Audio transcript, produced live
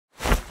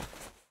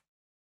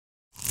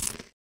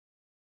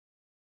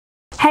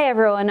Hey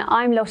everyone,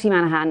 I'm Lottie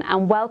Manahan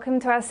and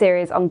welcome to our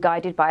series on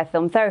Guided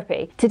Biofilm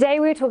Therapy. Today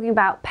we're talking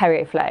about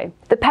PERIOFLOW.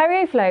 The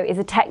PERIOFLOW is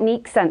a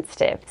technique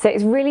sensitive, so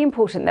it's really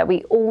important that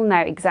we all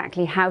know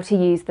exactly how to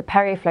use the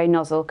PERIOFLOW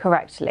nozzle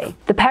correctly.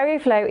 The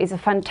PERIOFLOW is a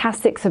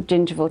fantastic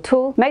subgingival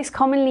tool, most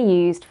commonly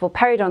used for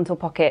periodontal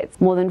pockets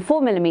more than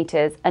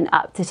 4mm and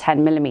up to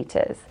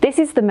 10mm. This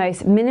is the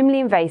most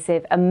minimally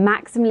invasive and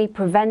maximally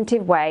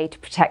preventive way to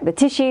protect the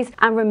tissues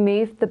and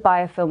remove the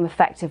biofilm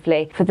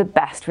effectively for the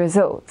best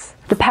results.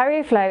 The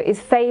PERIOFLOW is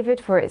favoured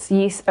for its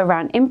use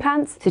around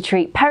implants to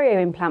treat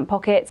perio-implant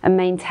pockets and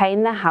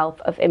maintain the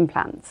health of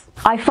implants.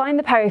 I find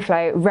the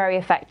PERIOFLOW very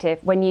effective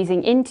when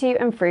using into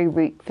and through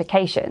root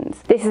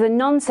vacations. This is a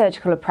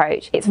non-surgical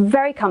approach, it's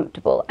very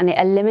comfortable and it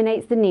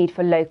eliminates the need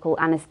for local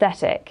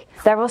anaesthetic.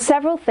 There are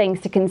several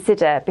things to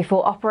consider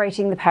before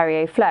operating the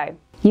PERIOFLOW.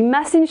 You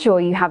must ensure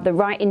you have the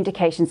right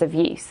indications of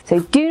use, so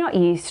do not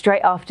use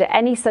straight after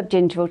any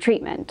subgingival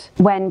treatment.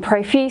 When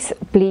profuse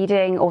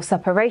bleeding or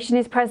suppuration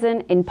is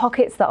present in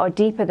pockets that are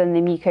deeper than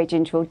the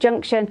mucogingival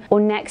junction or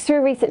next to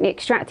a recently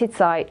extracted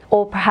site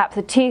or perhaps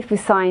a tooth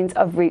with signs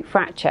of root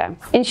fracture.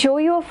 Ensure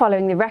you are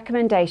following the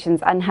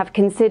recommendations and have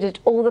considered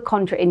all the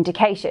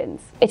contraindications.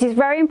 It is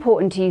very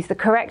important to use the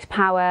correct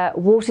power,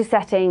 water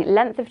setting,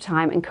 length of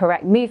time and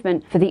correct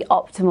movement for the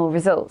optimal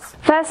results.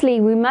 Firstly,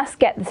 we must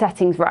get the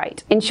settings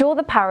right. Ensure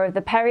the power of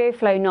the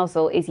PERIOFLOW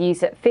nozzle is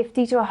used at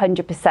 50 to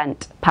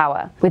 100%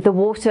 power, with the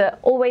water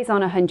always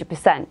on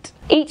 100%.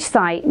 Each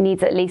site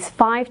needs at least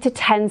 5 to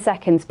 10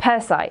 seconds per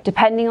site,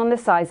 depending on the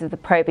size of the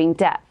probing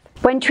depth.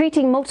 When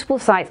treating multiple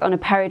sites on a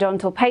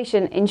periodontal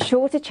patient,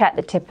 ensure to check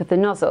the tip of the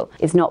nozzle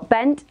is not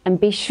bent and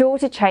be sure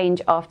to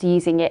change after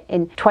using it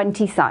in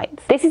 20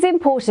 sites. This is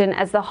important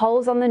as the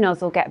holes on the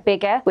nozzle get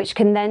bigger, which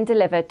can then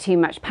deliver too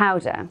much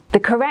powder.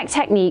 The correct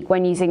technique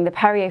when using the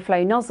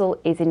PERIOFLOW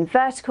nozzle is in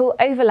vertical,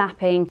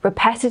 overlapping,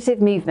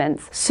 repetitive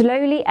movements,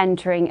 slowly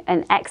entering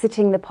and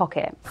exiting the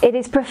pocket. It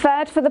is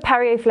preferred for the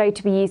PERIOFLOW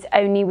to be used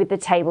only with the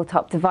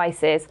tabletop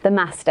devices, the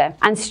master,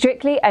 and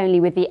strictly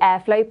only with the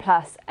Airflow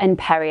Plus and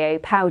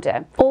Perio powder.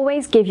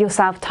 Always give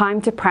yourself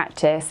time to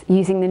practice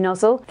using the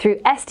nozzle through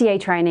SDA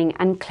training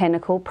and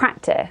clinical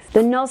practice.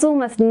 The nozzle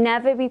must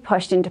never be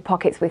pushed into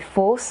pockets with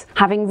force.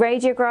 Having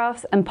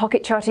radiographs and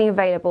pocket charting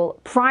available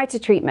prior to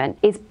treatment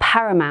is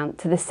paramount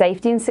to the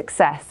safety and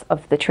success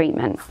of the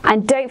treatment.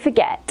 And don't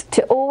forget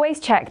to always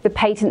check the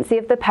patency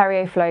of the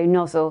PERIOFLOW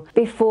nozzle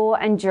before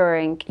and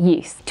during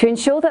use to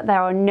ensure that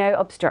there are no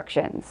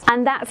obstructions.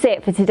 And that's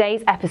it for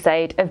today's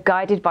episode of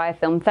Guided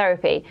Biofilm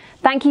Therapy.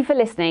 Thank you for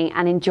listening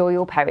and enjoy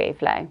your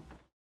PERIOFLOW.